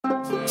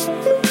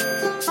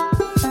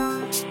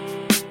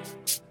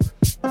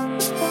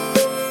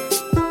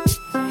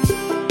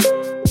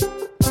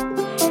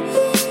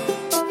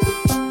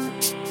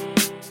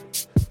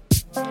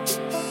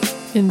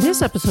In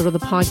this episode of the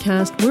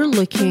podcast, we're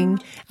looking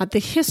at the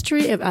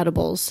history of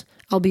edibles,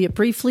 albeit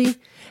briefly,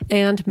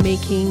 and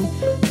making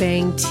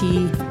Bhang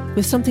tea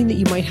with something that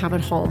you might have at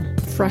home.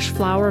 Fresh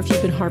flower if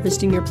you've been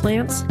harvesting your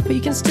plants, but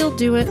you can still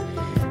do it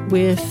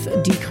with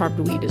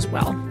decarbed weed as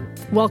well.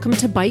 Welcome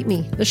to Bite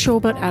Me, the show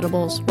about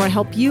edibles, where I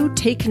help you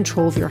take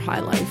control of your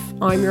high life.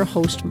 I'm your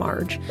host,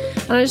 Marge.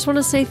 And I just want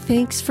to say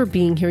thanks for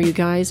being here, you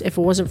guys. If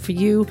it wasn't for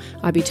you,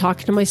 I'd be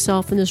talking to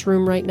myself in this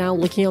room right now,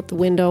 looking out the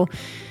window.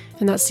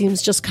 And that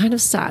seems just kind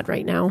of sad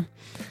right now.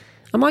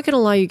 I'm not going to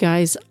lie, you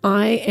guys.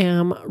 I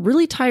am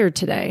really tired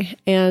today.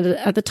 And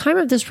at the time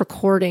of this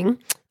recording,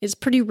 it's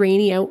pretty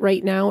rainy out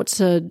right now. It's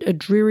a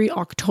dreary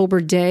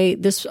October day.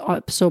 This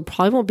episode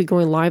probably won't be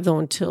going live, though,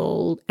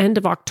 until end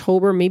of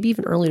October, maybe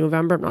even early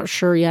November. I'm not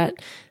sure yet.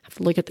 I have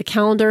to look at the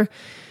calendar.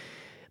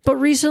 But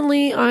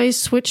recently, I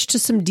switched to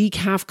some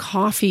decaf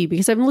coffee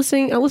because I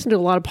listened to a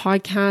lot of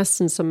podcasts,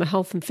 and some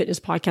health and fitness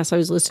podcasts I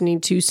was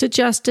listening to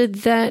suggested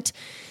that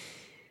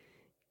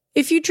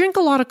if you drink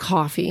a lot of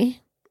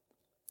coffee,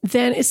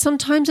 then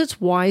sometimes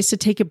it's wise to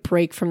take a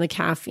break from the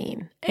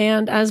caffeine.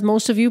 And as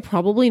most of you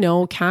probably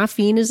know,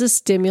 caffeine is a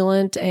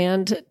stimulant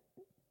and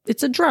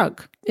it's a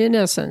drug in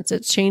essence.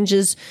 It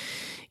changes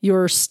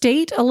your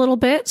state a little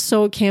bit,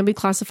 so it can be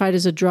classified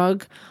as a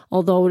drug,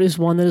 although it is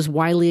one that is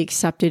widely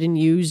accepted and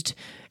used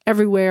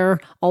everywhere,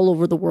 all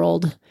over the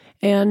world.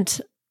 And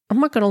I'm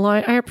not going to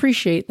lie, I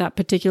appreciate that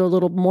particular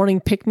little morning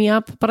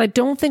pick-me-up, but I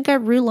don't think I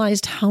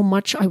realized how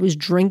much I was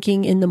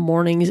drinking in the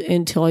mornings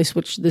until I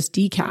switched to this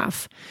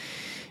decaf.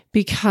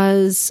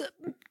 Because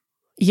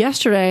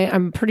yesterday,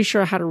 I'm pretty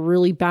sure I had a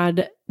really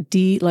bad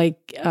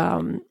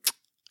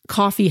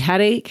coffee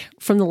headache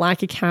from the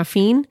lack of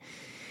caffeine.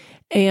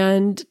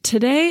 And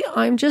today,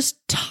 I'm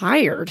just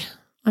tired.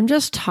 And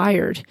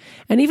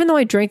even though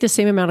I drank the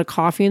same amount of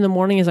coffee in the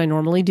morning as I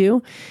normally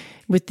do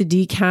with the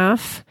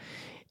decaf,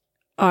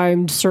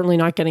 I'm certainly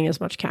not getting as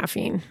much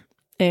caffeine.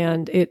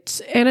 And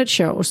it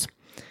shows.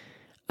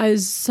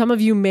 As some of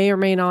you may or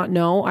may not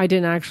know, I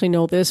didn't actually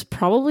know this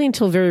probably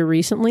until very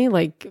recently,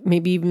 like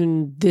maybe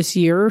even this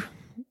year.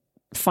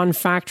 Fun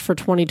fact for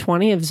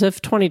 2020, as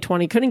if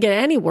 2020 couldn't get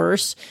any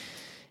worse,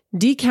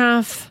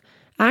 decaf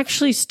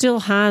actually still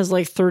has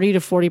like 30 to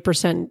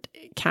 40%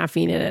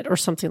 caffeine in it or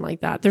something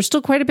like that. There's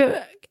still quite a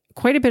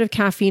bit of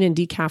caffeine in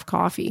decaf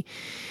coffee.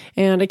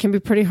 And it can be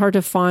pretty hard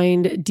to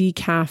find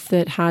decaf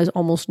that has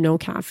almost no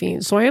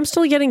caffeine. So I am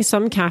still getting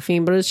some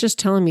caffeine, but it's just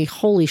telling me,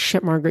 holy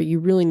shit, Margaret, you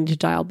really need to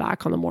dial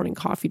back on the morning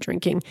coffee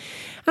drinking.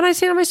 And I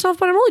say to myself,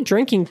 but I'm only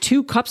drinking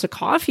 2 cups of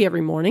coffee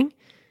every morning.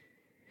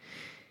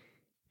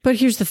 But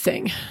here's the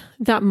thing.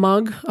 That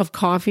mug of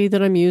coffee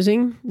that I'm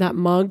using, that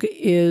mug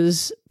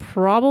is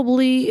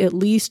probably at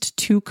least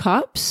 2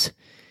 cups.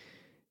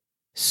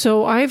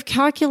 So I've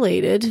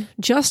calculated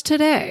just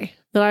today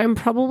that I'm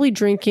probably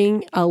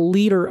drinking 1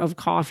 liter of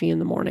coffee in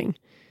the morning.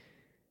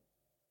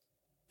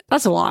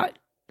 That's a lot.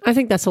 I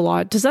think that's a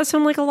lot. Does that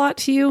sound like a lot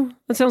to you?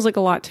 That sounds like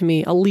a lot to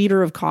me. 1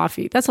 liter of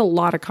coffee. That's a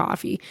lot of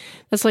coffee.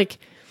 That's like,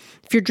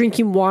 if you're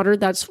drinking water,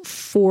 that's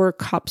 4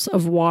 cups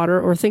of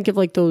water. Or think of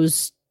like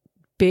those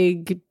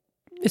big,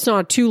 it's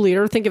not a 2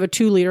 liter. Think of a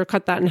 2 liter,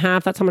 cut that in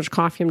half. That's how much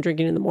coffee I'm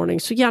drinking in the morning.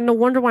 So yeah, no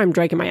wonder why I'm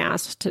dragging my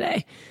ass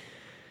today.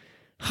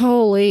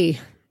 Holy.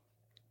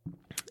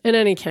 In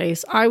any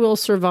case, I will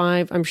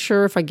survive. I'm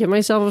sure if I give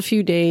myself a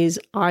few days,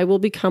 I will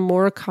become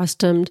more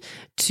accustomed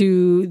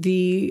to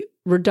the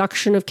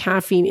reduction of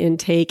caffeine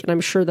intake. And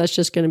I'm sure that's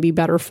just going to be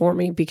better for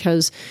me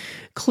because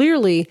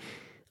clearly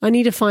I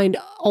need to find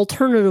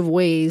alternative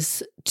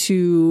ways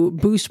to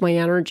boost my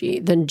energy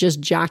than just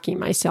jacking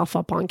myself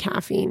up on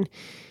caffeine.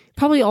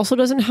 Probably also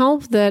doesn't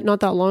help that not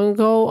that long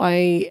ago,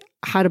 I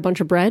had a bunch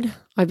of bread.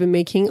 I've been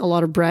making a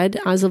lot of bread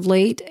as of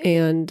late,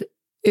 and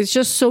it's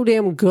just so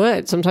damn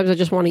good. Sometimes I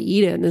just want to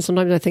eat it. And then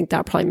sometimes I think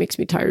that probably makes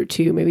me tired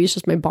too. Maybe it's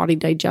just my body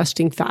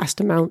digesting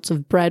vast amounts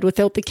of bread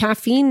without the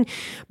caffeine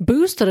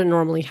boost that it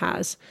normally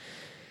has.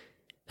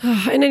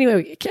 And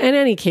anyway, in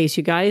any case,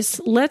 you guys,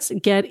 let's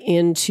get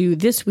into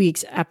this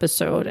week's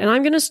episode. And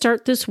I'm going to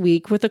start this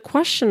week with a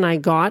question I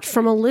got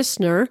from a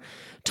listener.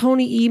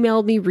 Tony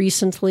emailed me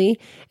recently,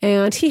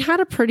 and he had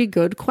a pretty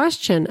good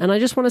question. And I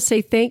just want to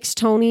say thanks,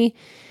 Tony.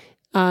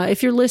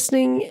 If you're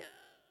listening,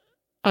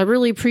 I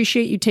really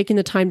appreciate you taking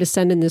the time to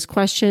send in this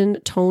question.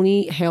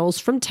 Tony hails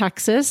from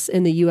Texas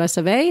in the US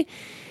of A.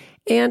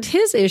 And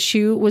his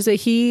issue was that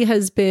he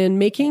has been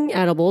making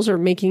edibles or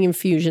making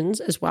infusions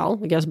as well,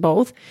 I guess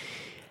both.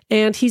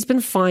 And he's been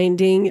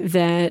finding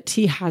that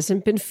he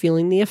hasn't been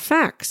feeling the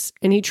effects.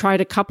 And he tried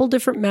a couple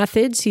different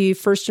methods. He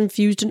first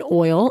infused an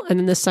oil, and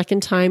then the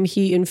second time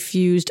he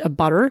infused a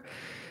butter.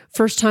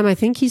 First time, I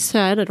think he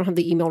said, I don't have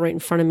the email right in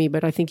front of me,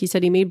 but I think he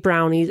said he made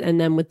brownies. And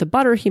then with the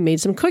butter, he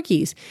made some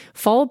cookies.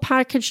 Followed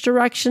package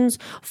directions,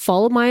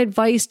 followed my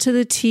advice to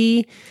the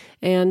T.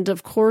 And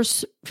of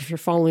course, if you're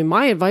following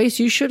my advice,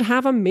 you should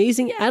have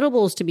amazing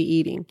edibles to be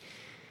eating.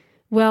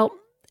 Well,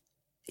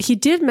 he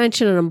did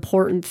mention an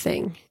important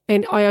thing.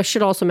 And I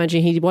should also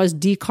mention he was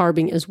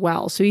decarbing as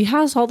well. So he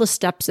has all the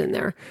steps in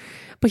there.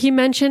 But he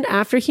mentioned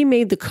after he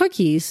made the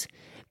cookies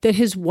that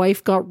his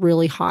wife got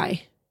really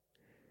high.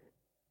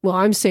 Well,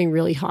 I'm saying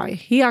really high.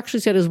 He actually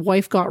said his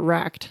wife got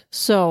wrecked.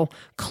 So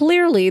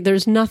clearly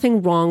there's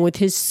nothing wrong with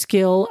his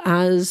skill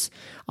as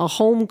a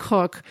home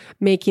cook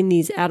making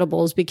these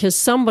edibles because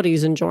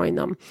somebody's enjoying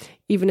them,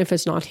 even if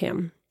it's not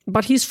him.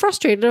 But he's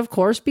frustrated, of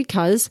course,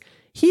 because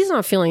he's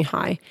not feeling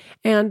high.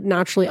 And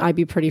naturally, I'd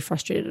be pretty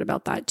frustrated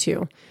about that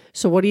too.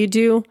 So what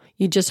do?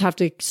 You just have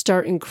to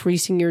start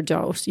increasing your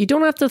dose. You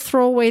don't have to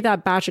throw away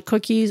that batch of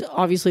cookies.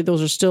 Obviously,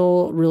 those are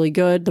still really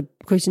good. The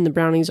cookies and the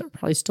brownies are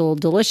probably still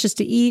delicious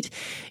to eat.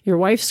 Your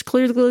wife's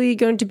clearly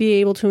going to be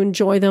able to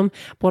enjoy them.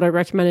 But what I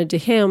recommended to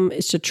him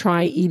is to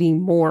try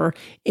eating more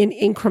in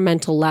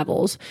incremental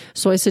levels.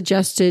 So I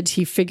suggested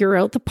he figure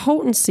out the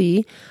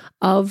potency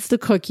of the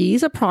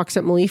cookies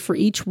approximately for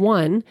each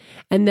one.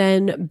 And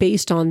then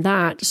based on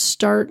that,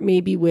 start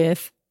maybe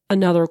with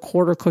another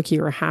quarter cookie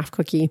or a half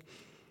cookie.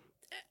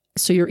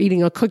 So you're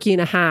eating a cookie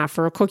and a half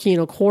or a cookie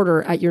and a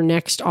quarter at your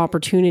next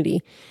opportunity.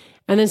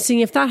 And then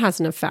seeing if that has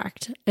an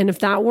effect. And if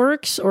that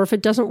works, or if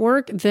it doesn't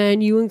work,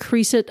 then you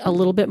increase it a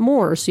little bit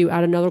more. So you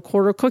add another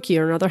quarter cookie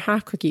or another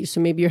half cookie. So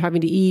maybe you're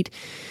having to eat,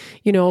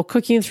 a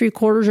cookie and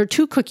 3/4 or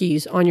 2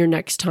 cookies on your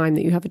next time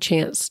that you have a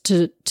chance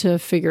to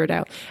figure it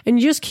out. And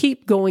you just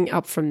keep going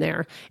up from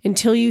there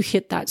until you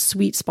hit that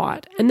sweet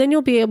spot. And then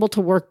you'll be able to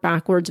work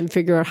backwards and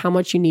figure out how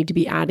much you need to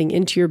be adding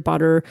into your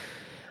butter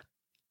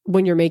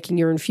when you're making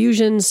your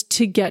infusions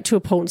to get to a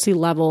potency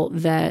level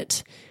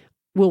that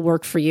will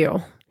work for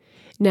you.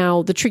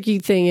 Now, the tricky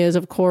thing is,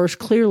 of course,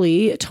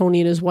 clearly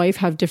Tony and his wife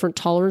have different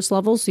tolerance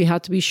levels. So you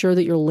have to be sure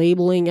that you're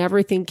labeling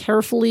everything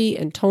carefully.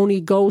 And Tony,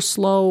 go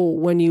slow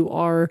when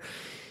you're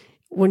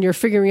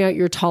figuring out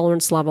your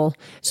tolerance level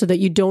so that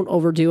you don't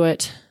overdo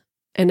it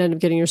and end up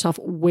getting yourself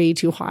way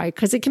too high,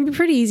 because it can be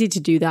pretty easy to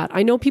do that.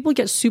 I know people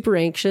get super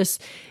anxious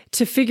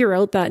to figure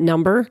out that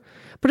number,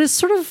 but it's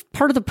sort of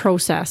part of the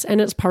process and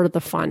it's part of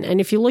the fun.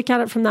 And if you look at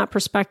it from that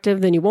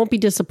perspective, then you won't be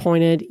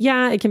disappointed.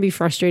 Yeah, it can be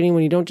frustrating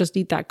when you don't just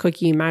eat that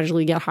cookie and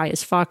magically get high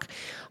as fuck.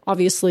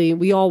 Obviously,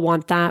 we all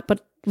want that,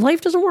 but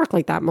life doesn't work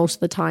like that most of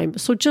the time.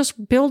 So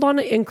just build on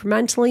it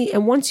incrementally.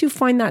 And once you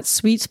find that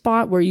sweet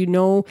spot where you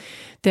know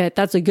that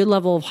that's a good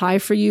level of high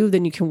for you,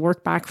 then you can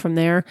work back from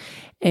there.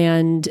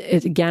 And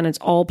it's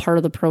all part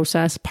of the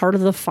process, part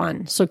of the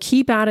fun. So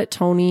keep at it,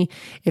 Tony.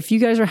 If you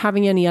guys are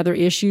having any other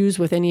issues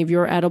with any of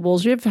your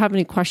edibles, or if you have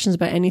any questions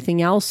about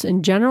anything else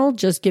in general,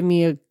 just give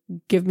me a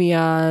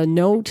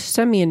note,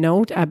 send me a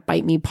note at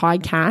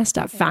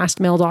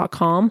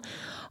bitemepodcast@fastmail.com.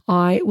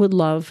 I would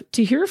love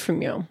to hear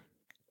from you.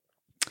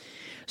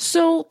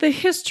 So the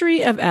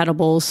history of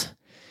edibles,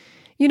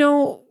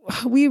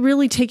 we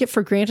really take it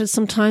for granted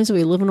sometimes.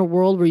 We live in a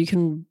world where you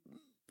can,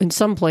 in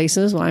some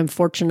places, I'm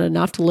fortunate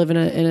enough to live in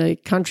a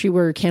country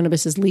where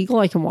cannabis is legal.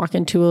 I can walk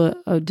into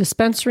a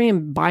dispensary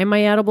and buy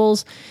my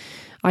edibles.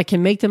 I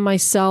can make them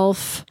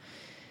myself.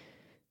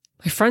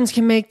 My friends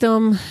can make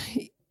them.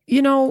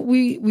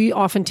 We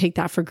often take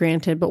that for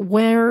granted, but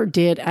where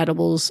did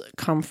edibles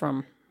come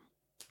from?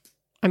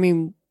 I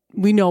mean,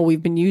 we know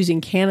we've been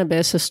using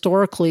cannabis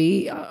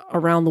historically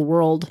around the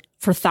world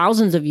for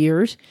thousands of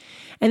years.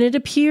 And it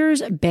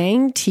appears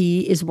Bang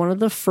Tea is one of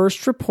the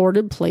first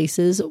reported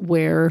places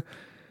where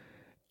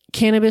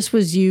cannabis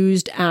was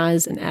used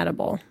as an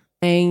edible.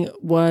 Bang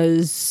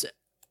was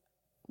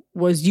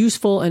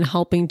useful in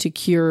helping to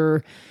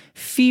cure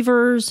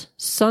fevers,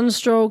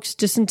 sunstrokes,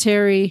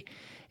 dysentery.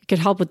 It could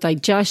help with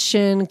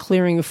digestion,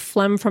 clearing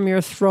phlegm from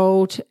your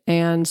throat,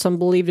 and some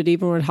believed it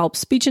even would help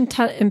speech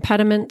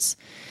impediments.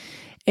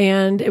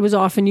 And it was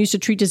often used to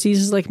treat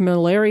diseases like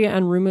malaria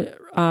and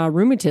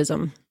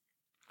rheumatism.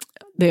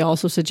 They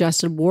also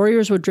suggested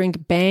warriors would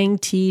drink Bang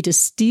Tea to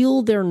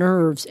steal their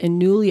nerves, and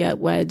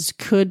newlyweds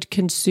could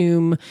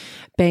consume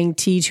Bang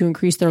Tea to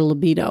increase their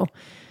libido.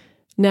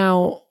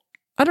 Now,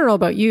 I don't know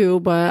about you,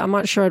 but I'm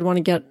not sure I'd want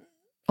to get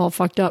all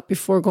fucked up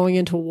before going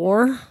into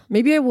war.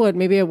 Maybe I would,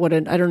 maybe I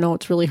wouldn't. I don't know.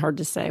 It's really hard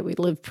to say. We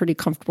live pretty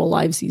comfortable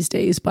lives these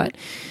days, but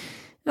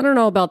I don't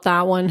know about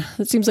that one.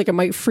 It seems like it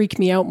might freak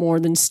me out more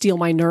than steal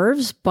my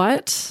nerves,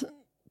 but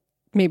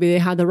maybe they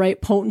had the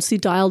right potency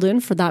dialed in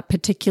for that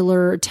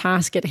particular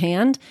task at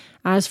hand.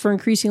 As for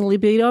increasing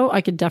libido, I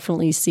could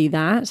definitely see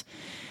that.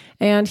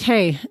 And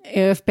hey,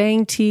 if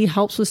Bang Tea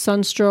helps with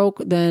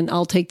sunstroke, then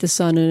I'll take the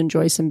sun and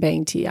enjoy some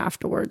Bang Tea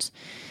afterwards.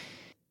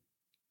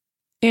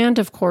 And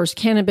of course,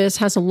 cannabis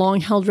has a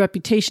long-held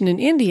reputation in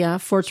India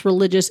for its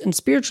religious and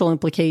spiritual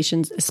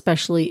implications,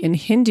 especially in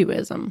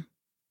Hinduism.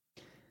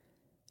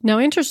 Now,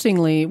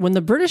 interestingly, when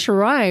the British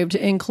arrived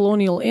in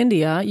colonial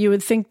India, you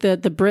would think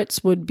that the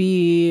Brits would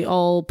be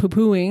all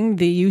poo-pooing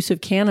the use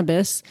of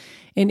cannabis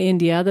in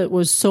India that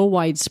was so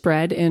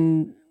widespread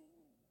and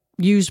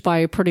used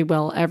by pretty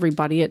well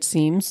everybody, it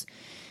seems.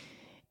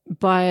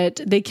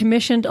 But they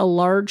commissioned a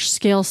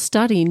large-scale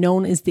study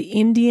known as the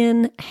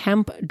Indian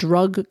Hemp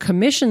Drug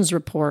Commission's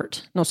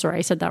Report. No, sorry,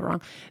 I said that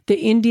wrong. The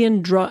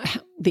Indian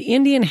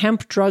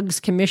Hemp Drugs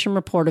Commission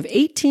Report of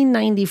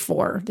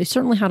 1894. They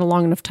certainly had a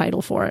long enough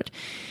title for it.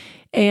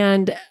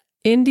 And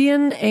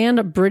Indian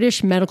and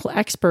British medical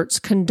experts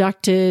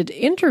conducted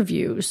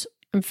interviews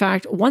In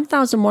fact,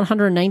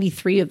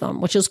 1,193 of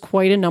them, which is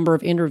quite a number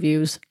of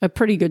interviews, a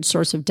pretty good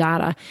source of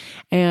data.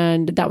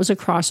 And that was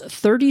across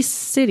 30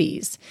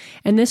 cities.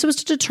 And this was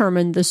to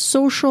determine the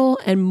social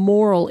and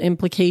moral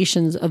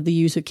implications of the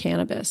use of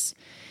cannabis.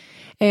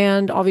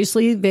 And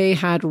obviously, they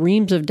had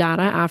reams of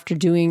data after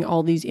doing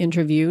all these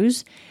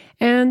interviews.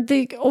 And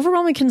the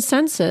overwhelming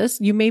consensus,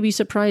 you may be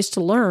surprised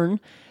to learn,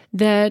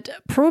 that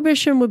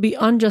prohibition would be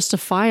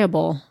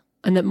unjustifiable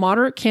and that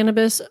moderate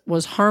cannabis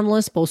was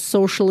harmless both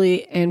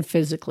socially and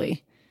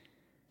physically.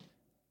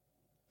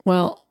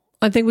 Well,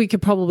 I think we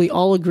could probably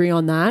all agree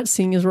on that,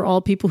 seeing as we're all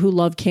people who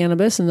love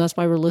cannabis, and that's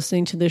why we're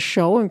listening to this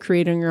show and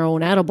creating our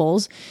own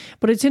edibles.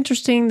 But it's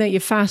interesting that you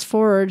fast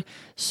forward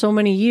so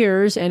many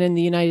years, and in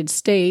the United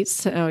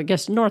States, I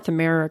guess North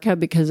America,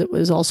 because it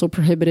was also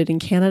prohibited in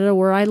Canada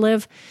where I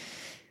live,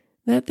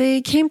 that they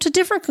came to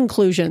different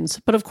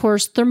conclusions. But of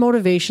course, their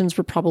motivations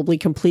were probably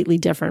completely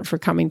different for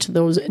coming to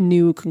those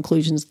new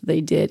conclusions that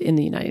they did in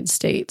the United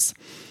States.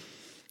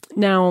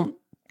 Now,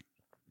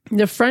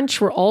 the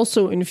French were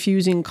also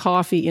infusing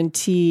coffee and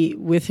tea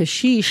with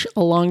hashish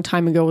a long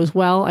time ago as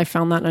well. I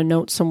found that in a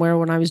note somewhere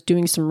when I was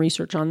doing some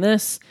research on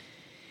this.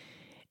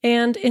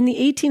 And in the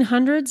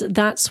 1800s,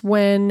 that's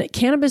when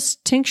cannabis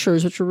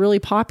tinctures, which were really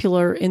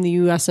popular in the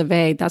US of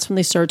A, that's when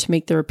they started to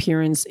make their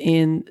appearance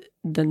in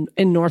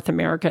North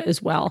America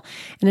as well.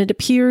 And it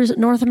appears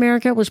North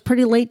America was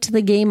pretty late to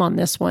the game on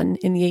this one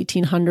in the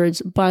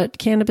 1800s, but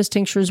cannabis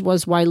tinctures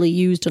was widely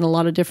used in a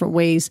lot of different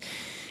ways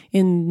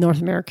in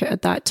North America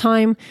at that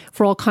time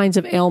for all kinds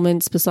of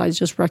ailments besides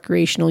just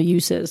recreational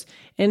uses.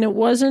 And it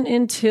wasn't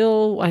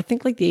until I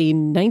think like the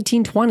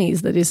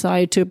 1920s that they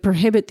decided to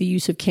prohibit the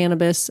use of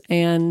cannabis,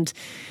 and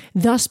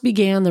thus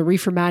began the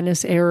reefer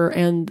madness era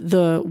and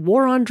the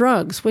war on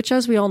drugs, which,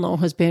 as we all know,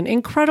 has been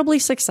incredibly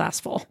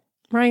successful,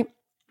 right?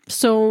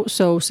 So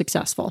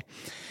successful.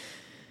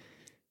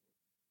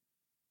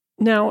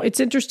 Now, it's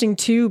interesting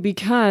too,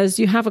 because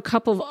you have a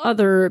couple of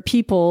other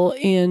people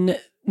in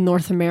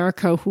North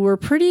America who are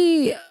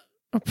pretty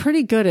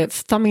good at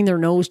thumbing their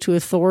nose to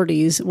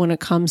authorities when it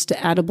comes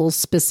to edibles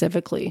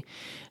specifically.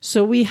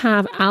 So we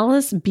have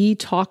Alice B.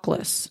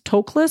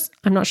 Toklas.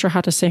 I'm not sure how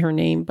to say her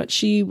name, but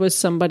she was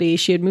somebody,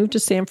 she had moved to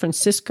San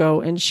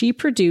Francisco and she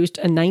produced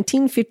a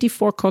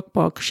 1954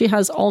 cookbook. She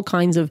has all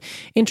kinds of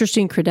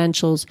interesting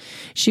credentials.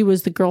 She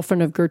was the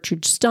girlfriend of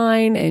Gertrude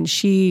Stein, and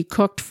she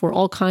cooked for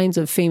all kinds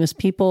of famous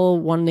people.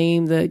 One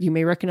name that you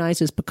may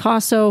recognize is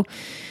Picasso.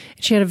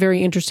 She had a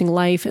very interesting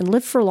life and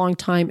lived for a long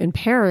time in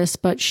Paris,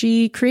 but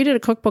she created a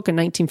cookbook in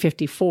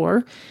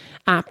 1954,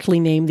 aptly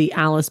named the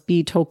Alice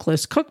B.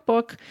 Toklas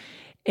Cookbook,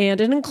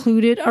 and it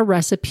included a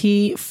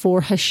recipe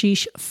for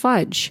hashish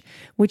fudge,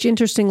 which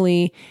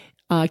interestingly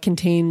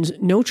contains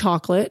no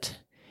chocolate,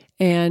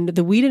 and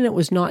the wheat in it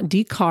was not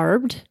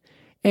decarbed,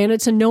 and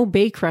it's a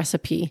no-bake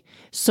recipe.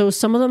 So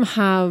some of them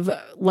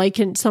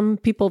some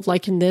people have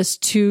likened this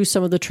to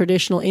some of the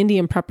traditional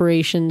Indian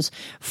preparations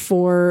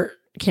for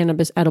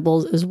cannabis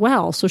edibles as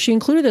well. So she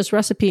included this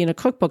recipe in a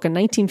cookbook in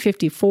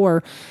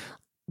 1954,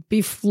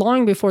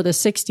 long before the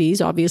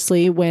 60s,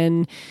 obviously,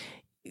 when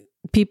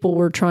people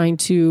were trying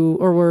to,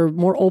 or were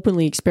more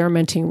openly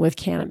experimenting with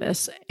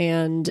cannabis.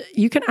 And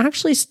you can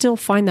actually still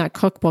find that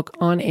cookbook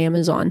on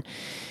Amazon.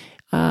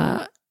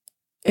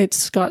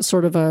 It's got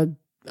sort of a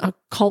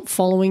cult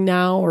following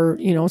now, or,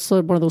 it's sort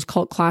of one of those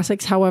cult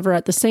classics. However,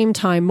 at the same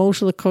time,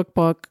 most of the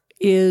cookbook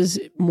is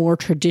more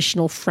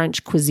traditional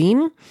French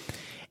cuisine.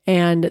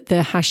 And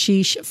the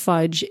hashish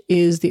fudge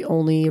is the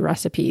only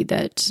recipe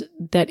that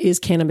is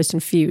cannabis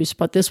infused.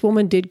 But this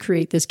woman did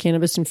create this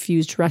cannabis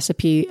infused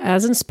recipe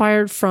as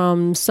inspired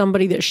from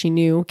somebody that she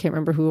knew. Can't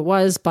remember who it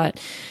was, but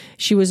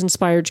she was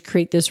inspired to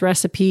create this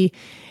recipe.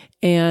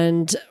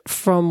 And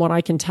from what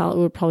I can tell, it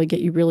would probably get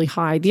you really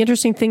high. The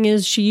interesting thing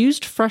is she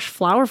used fresh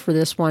flower for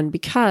this one,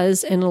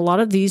 because in a lot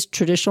of these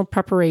traditional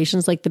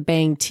preparations like the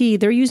Bang tea,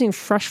 they're using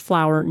fresh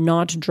flour,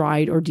 not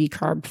dried or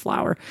decarbed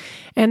flour.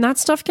 And that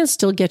stuff can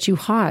still get you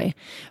high.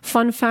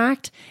 Fun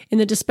fact, in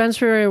the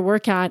dispensary I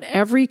work at,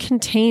 every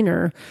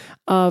container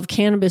of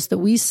cannabis that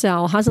we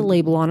sell has a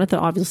label on it that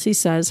obviously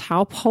says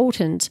how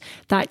potent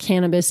that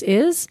cannabis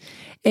is.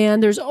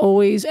 And there's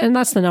always, and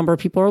that's the number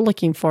people are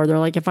looking for. They're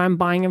like, if I'm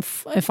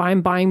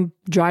buying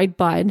dried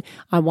bud,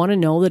 I want to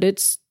know that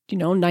it's,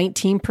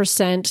 19%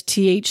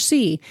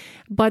 THC.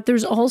 But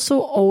there's also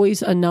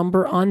always a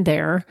number on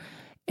there,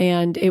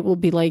 and it will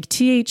be like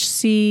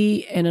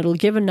THC, and it'll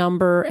give a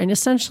number. And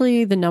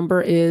essentially the number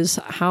is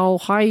how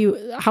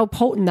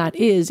potent that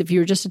is if you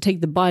were just to take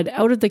the bud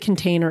out of the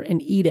container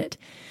and eat it.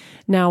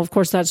 Now, of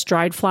course, that's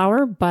dried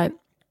flower, but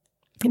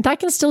that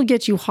can still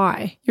get you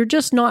high. You're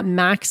just not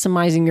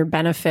maximizing your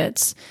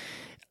benefits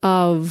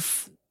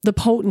of the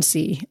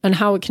potency and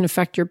how it can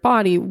affect your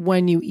body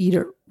when you eat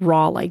it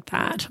raw like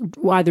that,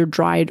 either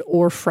dried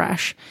or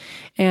fresh.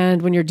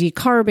 And when you're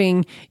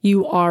decarbing,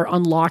 you are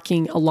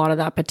unlocking a lot of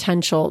that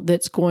potential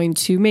that's going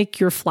to make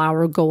your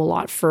flower go a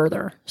lot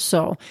further.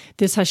 So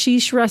this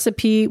hashish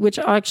recipe, which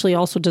actually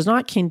also does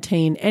not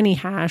contain any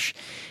hash,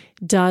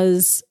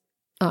 does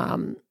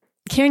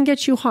can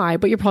get you high,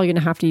 but you're probably going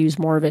to have to use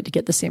more of it to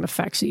get the same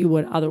effects that you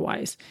would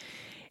otherwise.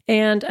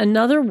 And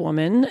another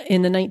woman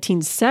in the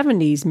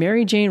 1970s,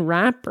 Mary Jane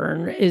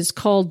Ratburn, is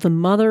called the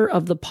mother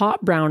of the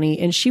pot brownie.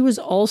 And she was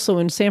also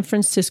in San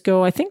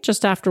Francisco, I think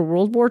just after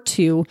World War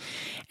II.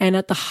 And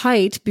at the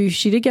height,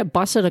 she did get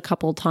busted a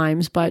couple of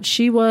times, but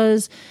she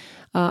was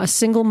a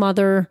single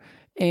mother,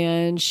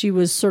 and she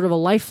was sort of a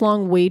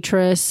lifelong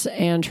waitress,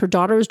 and her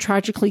daughter was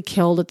tragically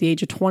killed at the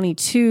age of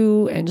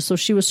 22. And so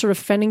she was sort of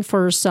fending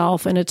for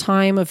herself in a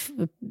time of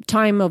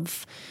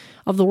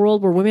the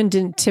world where women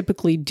didn't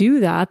typically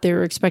do that. They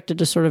were expected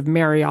to sort of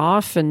marry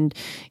off and,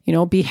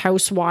 be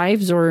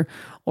housewives or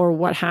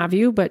what have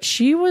you. But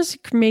she was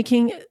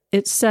making,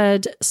 it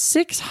said,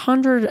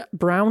 600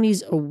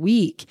 brownies a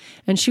week,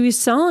 and she was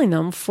selling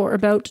them for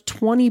about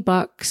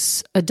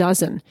 $20 a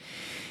dozen.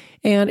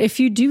 And if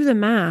you do the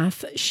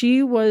math,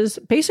 she was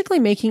basically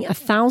making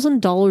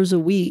 $1,000 a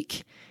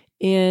week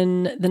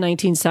in the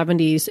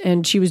 1970s.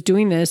 And she was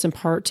doing this in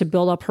part to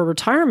build up her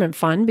retirement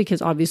fund,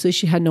 because obviously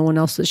she had no one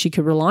else that she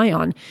could rely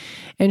on.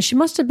 And she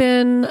must have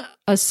been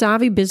a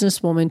savvy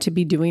businesswoman to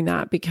be doing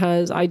that,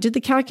 because I did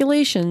the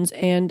calculations,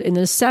 and in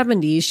the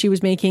 70s, she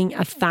was making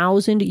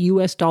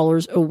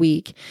 $1,000 a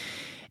week.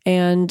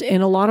 And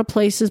in a lot of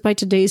places by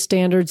today's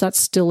standards, that's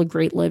still a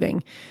great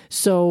living.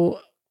 So,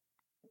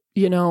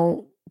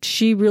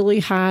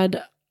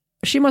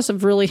 she must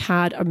have really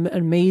had an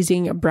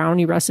amazing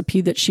brownie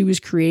recipe that she was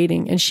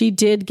creating. And she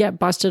did get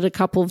busted a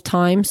couple of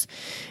times,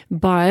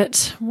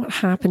 but what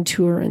happened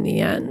to her in the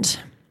end?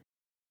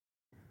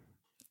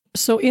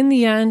 So in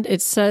the end,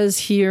 it says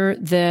here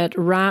that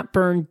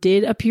Ratburn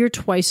did appear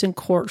twice in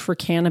court for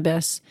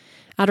cannabis.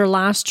 At her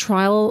last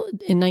trial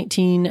in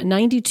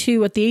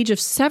 1992, at the age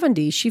of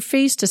 70, she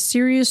faced a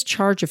serious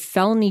charge of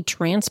felony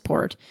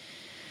transport.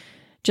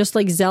 Just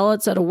like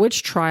zealots at a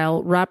witch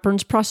trial,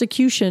 Ratburn's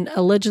prosecution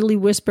allegedly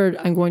whispered,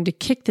 "I'm going to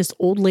kick this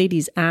old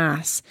lady's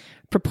ass,"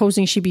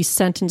 proposing she be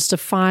sentenced to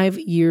 5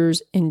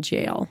 years in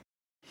jail.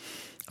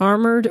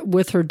 Armored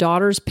with her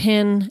daughter's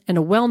pin and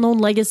a well-known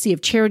legacy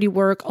of charity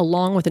work,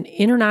 along with an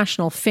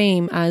international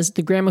fame as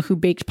the grandma who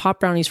baked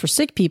pot brownies for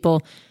sick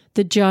people,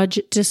 the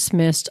judge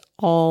dismissed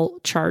all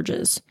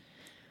charges.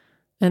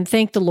 And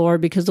thank the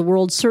Lord, because the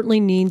world certainly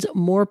needs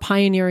more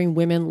pioneering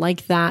women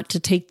like that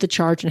to take the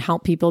charge and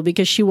help people,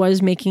 because she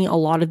was making a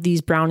lot of these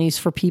brownies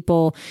for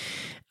people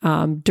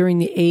during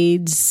the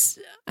AIDS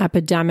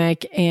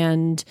epidemic,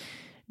 and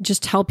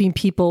just helping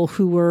people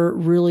who were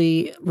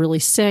really, really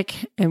sick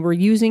and were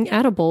using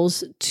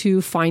edibles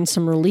to find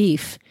some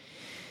relief.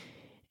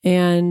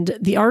 And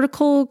the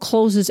article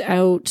closes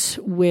out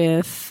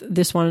with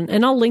this one,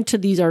 and I'll link to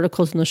these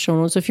articles in the show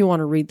notes if you want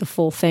to read the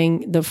full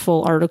thing, the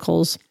full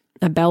articles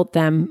about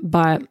them.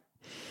 But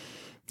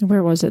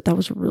where was it? That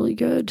was really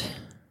good.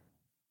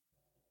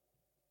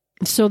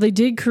 So they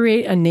did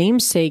create a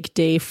namesake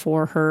day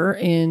for her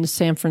in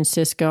San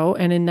Francisco.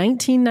 And in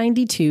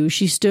 1992,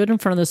 she stood in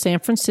front of the San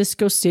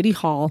Francisco City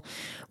Hall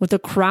with a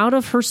crowd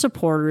of her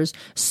supporters,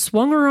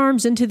 swung her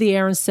arms into the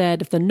air and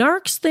said, "If the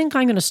narcs think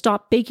I'm going to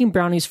stop baking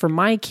brownies for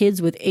my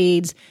kids with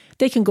AIDS,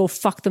 they can go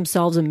fuck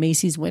themselves in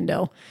Macy's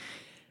window."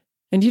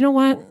 And you know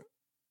what?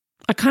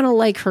 I kind of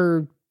like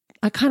her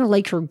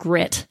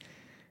grit.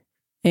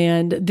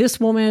 And this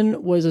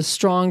woman was a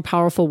strong,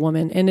 powerful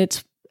woman. And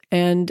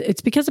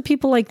it's because of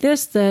people like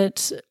this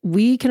that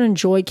we can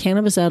enjoy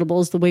cannabis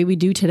edibles the way we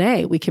do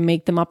today. We can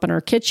make them up in our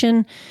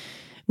kitchen.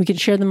 We can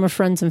share them with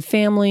friends and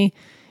family.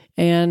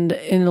 And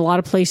in a lot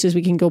of places,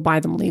 we can go buy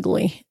them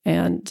legally.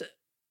 And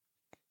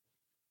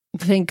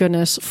thank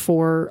goodness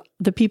for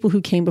the people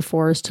who came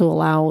before us to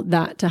allow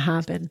that to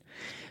happen.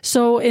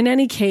 So in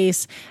any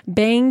case,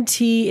 Bang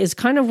tea is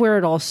kind of where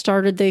it all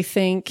started, they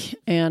think.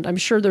 And I'm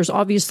sure there's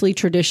obviously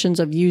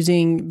traditions of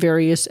using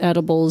various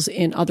edibles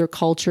in other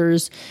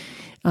cultures.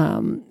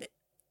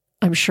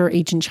 I'm sure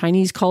ancient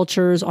Chinese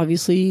cultures,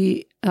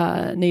 obviously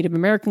Native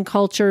American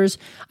cultures.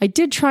 I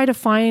did try to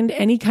find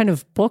any kind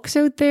of books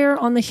out there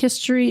on the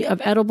history of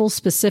edibles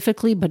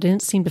specifically, but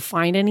didn't seem to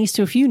find any.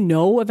 So if you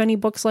know of any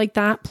books like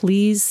that,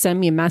 please send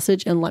me a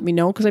message and let me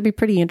know, because I'd be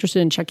pretty interested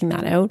in checking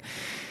that out.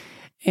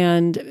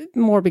 And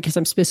more because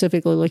I'm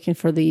specifically looking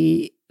for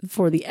the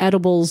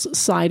edibles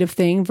side of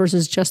thing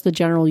versus just the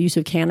general use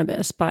of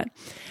cannabis. But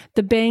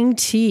the Bang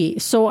tea.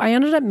 So I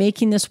ended up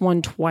making this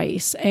one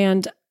twice,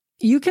 and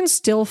you can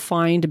still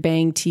find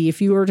Bang tea. If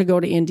you were to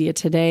go to India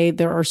today,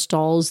 there are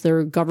stalls, there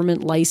are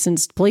government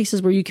licensed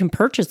places where you can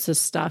purchase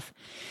this stuff.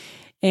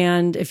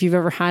 And if you've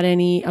ever had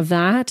any of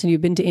that and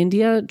you've been to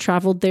India,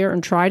 traveled there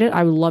and tried it,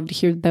 I would love to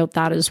hear about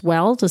that as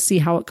well, to see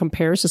how it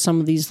compares to some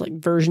of these like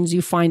versions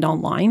you find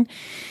online.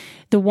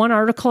 The one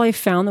article I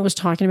found that was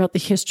talking about the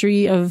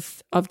history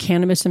of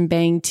cannabis and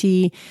Bang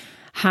tea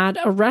had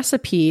a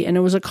recipe, and it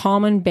was a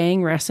common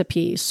Bang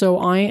recipe. So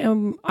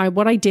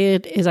what I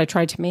did is I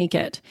tried to make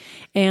it.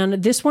 And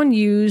this one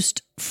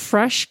used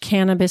fresh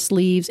cannabis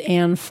leaves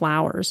and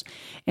flowers.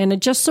 And it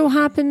just so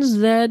happens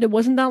that it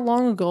wasn't that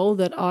long ago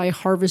that I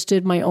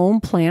harvested my own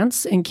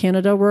plants. In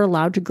Canada, we're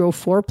allowed to grow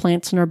 4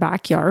 plants in our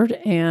backyard,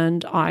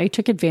 and I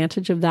took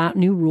advantage of that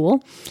new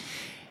rule.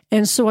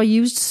 And so I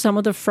used some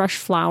of the fresh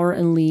flower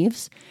and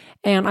leaves,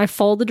 and I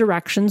followed the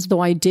directions,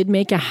 though I did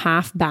make a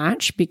half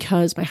batch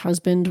because my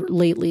husband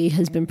lately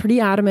has been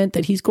pretty adamant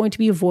that he's going to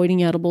be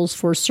avoiding edibles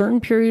for a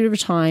certain period of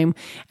time.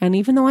 And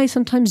even though I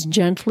sometimes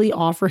gently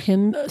offer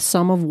him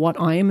some of what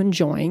I am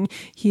enjoying,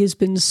 he has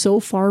been so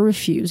far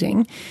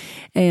refusing.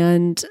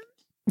 And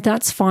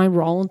that's fine.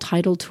 We're all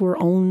entitled to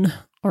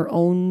our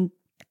own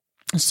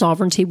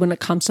sovereignty when it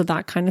comes to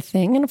that kind of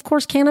thing. And of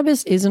course,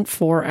 cannabis isn't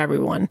for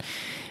everyone.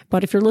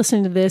 But if you're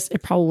listening to this,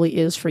 it probably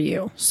is for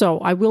you. So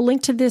I will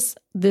link to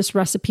this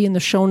recipe in the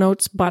show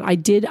notes, but I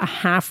did a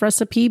half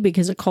recipe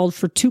because it called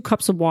for 2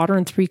 cups of water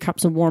and 3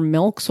 cups of warm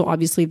milk. So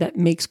obviously that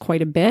makes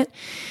quite a bit.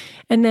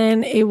 And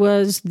then it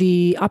was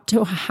the up to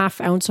a half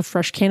ounce of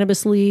fresh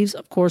cannabis leaves.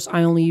 Of course,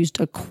 I only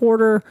used a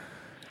 1/4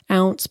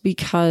 ounce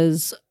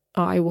because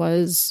I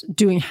was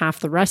doing half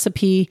the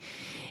recipe.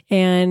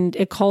 And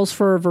it calls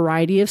for a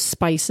variety of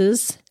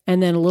spices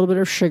and then a little bit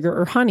of sugar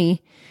or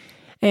honey.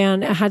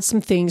 And it had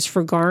some things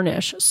for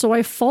garnish. So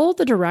I followed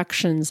the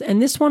directions, and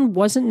this one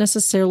wasn't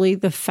necessarily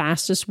the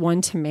fastest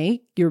one to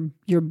make.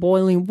 You're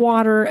boiling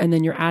water, and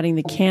then you're adding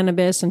the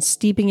cannabis and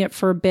steeping it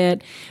for a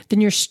bit.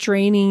 Then you're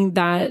straining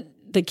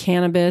the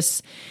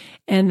cannabis,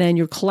 and then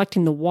you're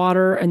collecting the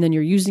water, and then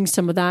you're using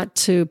some of that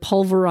to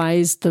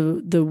pulverize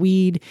the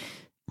weed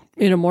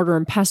in a mortar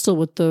and pestle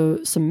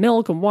with some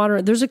milk and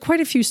water. There's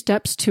quite a few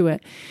steps to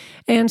it.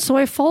 And so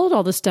I followed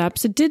all the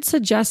steps. It did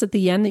suggest at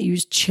the end that you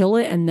chill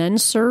it and then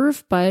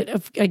serve. But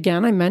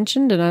again, I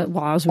mentioned, and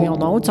as we all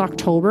know, it's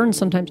October, and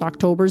sometimes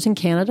Octobers in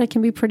Canada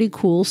can be pretty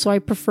cool. So I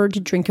preferred to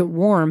drink it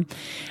warm.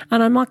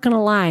 And I'm not going to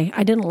lie,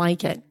 I didn't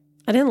like it.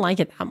 I didn't like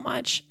it that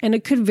much. And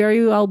it could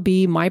very well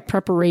be my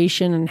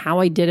preparation and how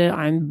I did it.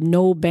 I'm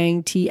no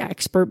bang tea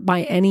expert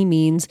by any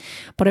means,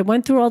 but I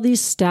went through all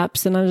these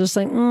steps and I was just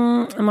like,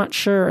 I'm not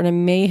sure. And it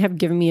may have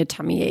given me a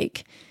tummy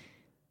ache.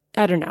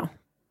 I don't know.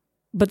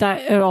 But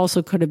that it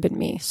also could have been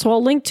me. So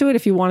I'll link to it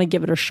if you want to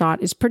give it a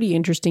shot. It's pretty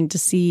interesting to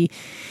see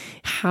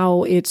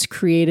how it's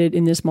created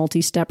in this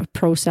multi-step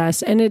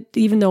process. And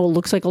even though it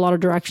looks like a lot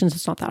of directions,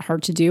 it's not that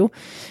hard to do.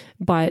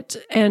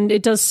 And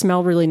it does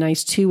smell really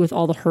nice too with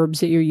all the herbs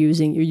that you're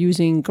using. You're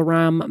using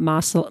garam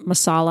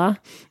masala,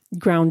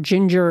 ground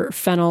ginger,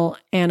 fennel,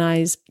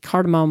 anise,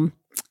 cardamom.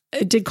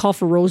 It did call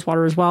for rose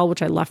water as well,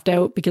 which I left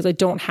out because I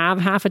don't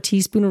have half a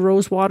teaspoon of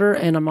rose water,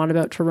 and I'm not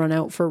about to run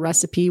out for a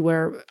recipe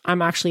where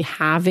I'm actually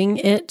having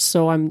it.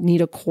 So I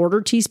need a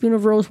 1/4 teaspoon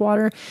of rose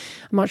water.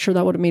 I'm not sure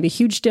that would have made a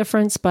huge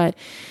difference, but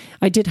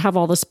I did have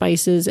all the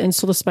spices. And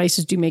so the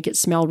spices do make it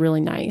smell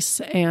really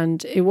nice.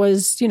 And it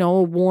was,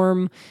 a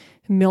warm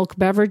milk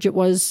beverage. It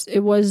was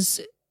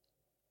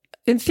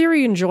in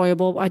theory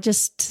enjoyable.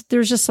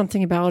 There's just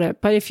something about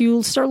it. But if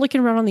you start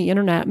looking around on the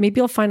internet,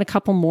 maybe I'll find a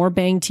couple more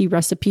bang tea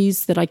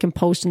recipes that I can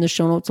post in the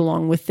show notes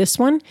along with this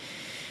one.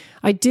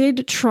 I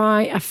did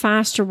try a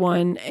faster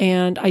one,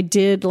 and I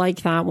did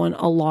like that one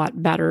a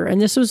lot better. And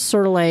this was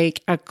sort of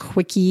like a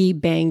quickie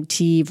bang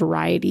tea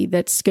variety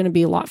that's going to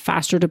be a lot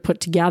faster to put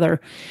together.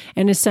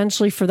 And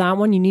essentially for that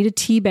one, you need a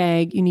tea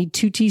bag. You need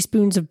 2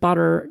 teaspoons of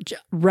butter,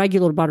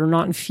 regular butter,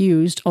 not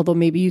infused, although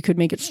maybe you could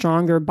make it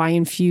stronger by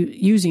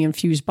using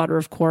infused butter,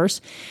 of course,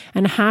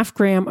 and 1/2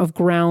 gram of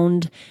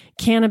ground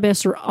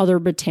cannabis or other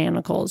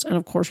botanicals. And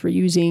of course, we're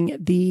using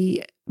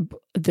the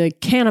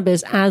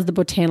cannabis as the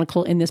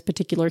botanical in this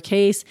particular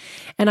case.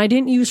 And I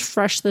didn't use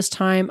fresh this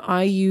time.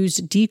 I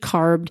used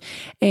decarbed.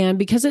 And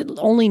because it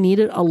only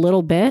needed a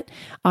little bit,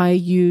 I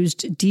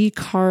used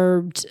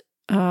decarbed.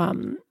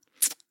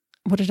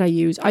 What did I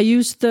use? I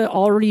used the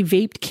already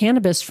vaped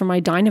cannabis from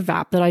my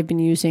Dynavap that I've been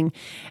using.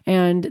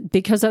 And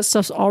because that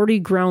stuff's already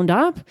ground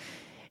up,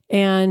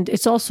 and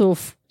it's also,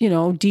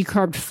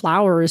 decarbed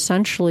flour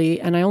essentially,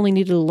 and I only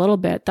needed a little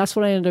bit. That's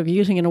what I ended up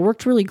using, and it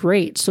worked really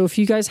great. So if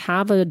you guys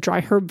have a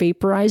dry herb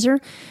vaporizer,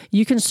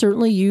 you can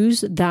certainly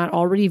use that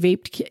already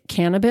vaped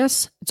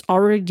cannabis. It's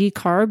already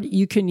decarbed.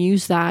 You can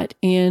use that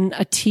in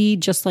a tea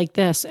just like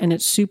this, and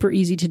it's super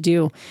easy to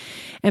do.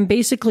 And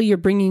basically, you're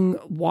bringing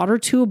water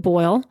to a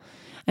boil,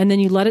 and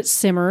then you let it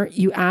simmer.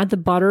 You add the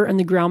butter and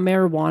the ground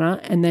marijuana,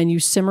 and then you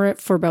simmer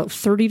it for about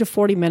 30 to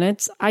 40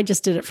 minutes. I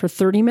just did it for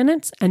 30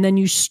 minutes. And then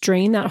you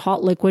strain that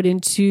hot liquid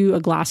into a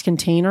glass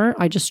container.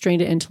 I just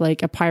strained it into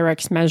like a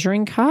Pyrex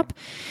measuring cup,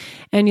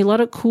 and you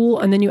let it cool.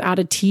 And then you add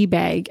a tea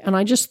bag. And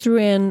I just threw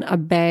in a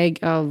bag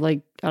of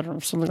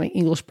something like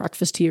English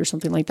breakfast tea or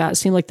something like that. It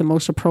seemed like the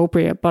most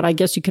appropriate, but I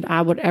guess you could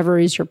add whatever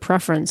is your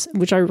preference,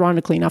 which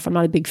ironically enough, I'm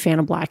not a big fan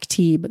of black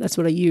tea, but that's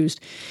what I used.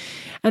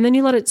 And then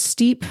you let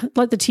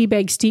the tea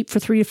bag steep for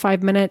 3 to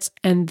 5 minutes,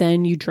 and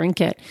then you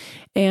drink it.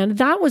 And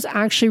that was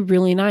actually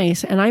really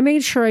nice. And I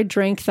made sure I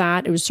drank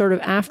that. It was sort of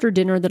after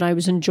dinner that I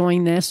was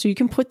enjoying this. So you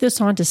can put this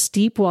on to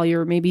steep while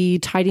you're maybe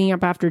tidying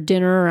up after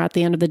dinner or at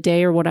the end of the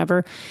day or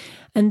whatever.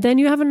 And then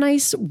you have a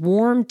nice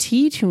warm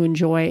tea to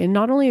enjoy. And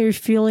not only are you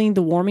feeling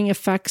the warming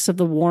effects of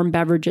the warm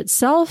beverage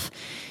itself,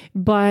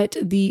 but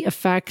the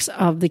effects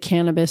of the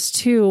cannabis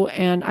too.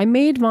 And I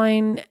made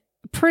mine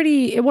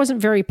it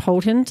wasn't very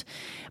potent,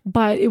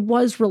 but it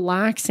was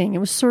relaxing. It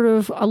was sort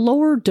of a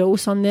lower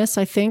dose on this,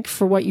 I think,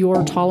 for what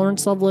your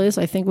tolerance level is,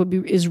 I think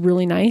is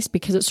really nice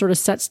because it sort of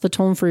sets the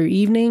tone for your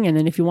evening. And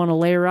then if you want to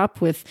layer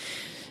up with,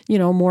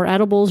 more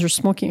edibles or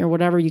smoking or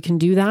whatever, you can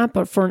do that.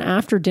 But for an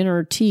after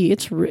dinner tea,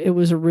 it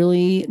was a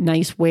really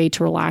nice way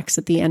to relax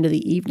at the end of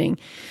the evening.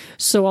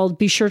 So I'll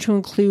be sure to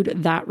include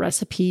that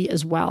recipe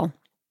as well.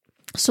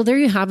 So there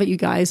you have it, you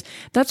guys.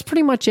 That's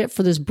pretty much it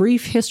for this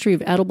brief history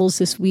of edibles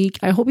this week.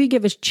 I hope you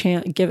get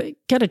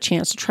a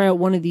chance to try out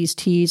one of these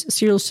teas.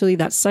 Seriously,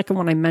 that second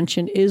one I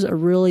mentioned is a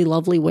really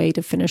lovely way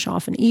to finish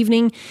off an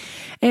evening.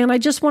 And I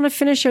just want to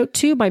finish out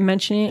too by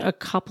mentioning a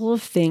couple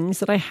of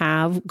things that I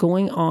have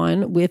going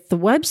on with the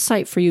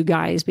website for you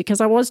guys, because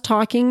I was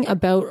talking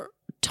about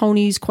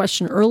Tony's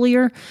question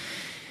earlier,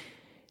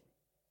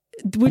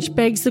 which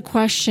begs the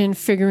question,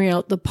 figuring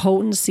out the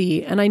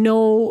potency. And I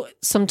know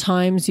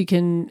sometimes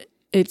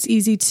it's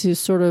easy to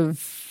sort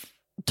of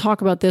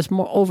talk about this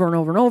more over and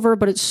over and over,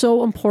 but it's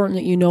so important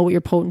that you know what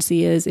your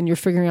potency is and you're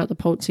figuring out the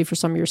potency for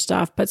some of your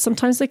stuff. But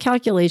sometimes the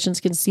calculations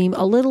can seem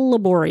a little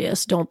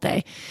laborious, don't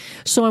they?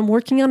 So I'm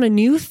working on a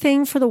new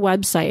thing for the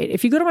website.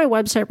 If you go to my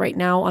website right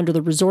now under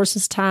the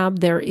resources tab,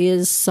 there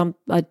is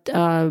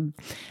a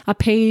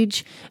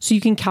page so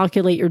you can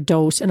calculate your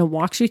dose, and it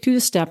walks you through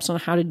the steps on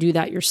how to do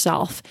that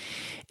yourself.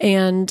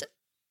 And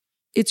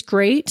it's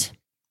great.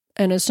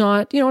 And it's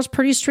not, it's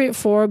pretty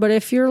straightforward, but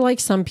if you're like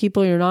some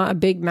people, you're not a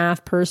big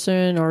math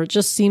person or it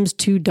just seems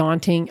too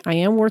daunting, I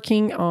am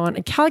working on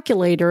a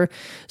calculator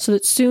so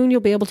that soon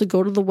you'll be able to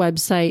go to the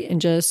website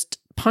and just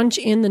punch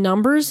in the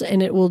numbers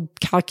and it will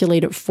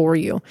calculate it for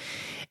you.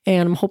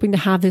 And I'm hoping to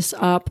have this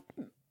up,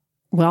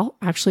 well,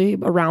 actually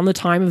around the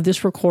time of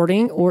this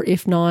recording, or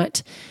if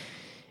not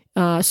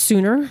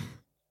sooner.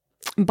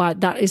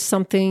 But that is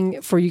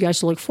something for you guys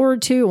to look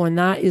forward to. When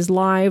that is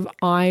live,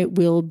 I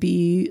will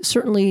be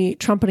certainly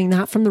trumpeting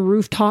that from the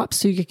rooftop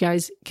so you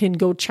guys can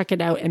go check it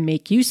out and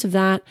make use of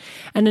that.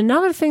 And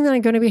another thing that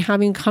I'm going to be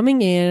having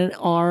coming in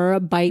are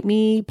Bite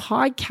Me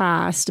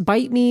podcast,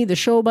 Bite Me, the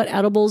show about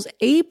edibles,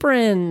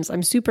 aprons.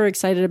 I'm super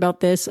excited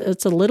about this.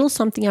 It's a little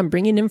something I'm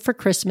bringing in for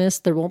Christmas.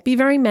 There won't be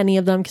very many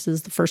of them because this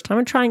is the first time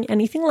I'm trying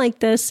anything like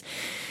this.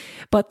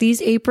 But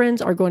these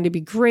aprons are going to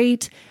be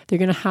great. They're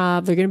going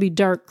to be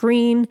dark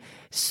green,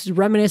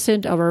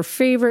 reminiscent of our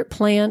favorite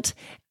plant.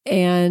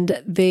 And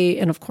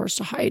of course,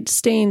 to hide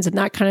stains and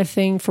that kind of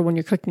thing for when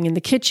you're cooking in the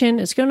kitchen.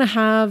 It's going to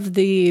have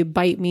the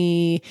Bite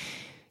Me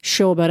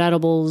show about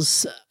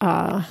edibles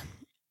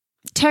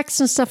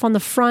text and stuff on the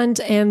front.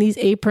 And these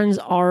aprons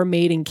are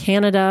made in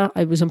Canada.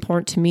 It was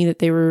important to me that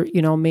they were,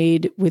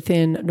 made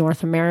within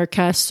North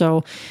America.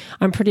 So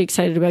I'm pretty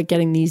excited about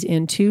getting these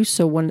in too.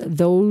 So when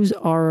those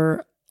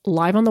are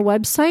live on the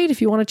website,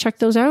 if you want to check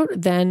those out,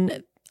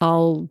 then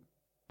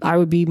I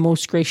would be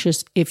most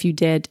gracious if you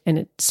did. And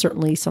it's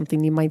certainly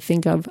something you might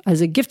think of as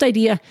a gift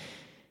idea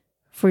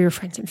for your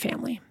friends and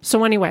family.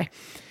 So anyway,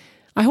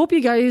 I hope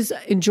you guys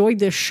enjoyed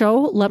this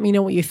show. Let me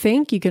know what you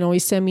think. You can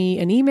always send me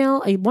an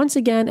email once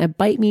again at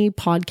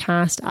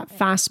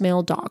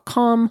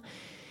bitemepodcast@fastmail.com.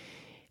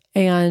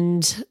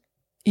 And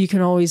you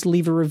can always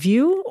leave a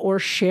review or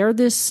share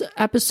this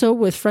episode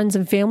with friends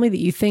and family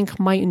that you think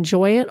might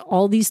enjoy it.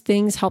 All these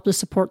things help to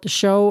support the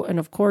show. And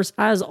of course,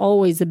 as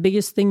always, the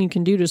biggest thing you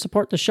can do to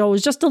support the show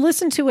is just to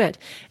listen to it.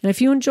 And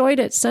if you enjoyed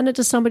it, send it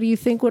to somebody you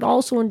think would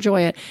also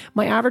enjoy it.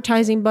 My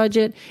advertising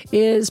budget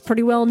is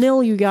pretty well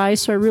nil, you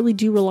guys. So I really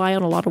do rely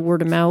on a lot of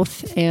word of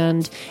mouth.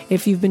 And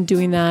if you've been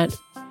doing that,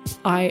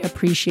 I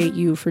appreciate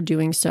you for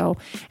doing so.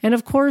 And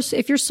of course,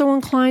 if you're so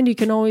inclined, you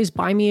can always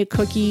buy me a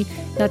cookie.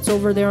 That's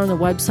over there on the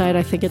website.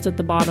 I think it's at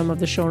the bottom of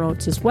the show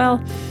notes as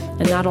well.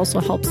 And that also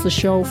helps the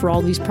show for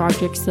all these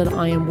projects that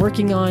I am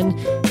working on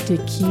to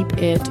keep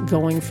it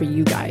going for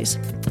you guys.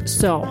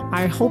 So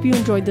I hope you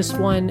enjoyed this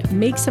one.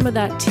 Make some of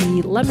that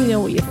tea. Let me know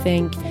what you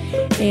think.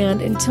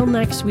 And until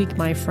next week,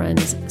 my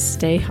friends,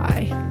 stay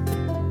high.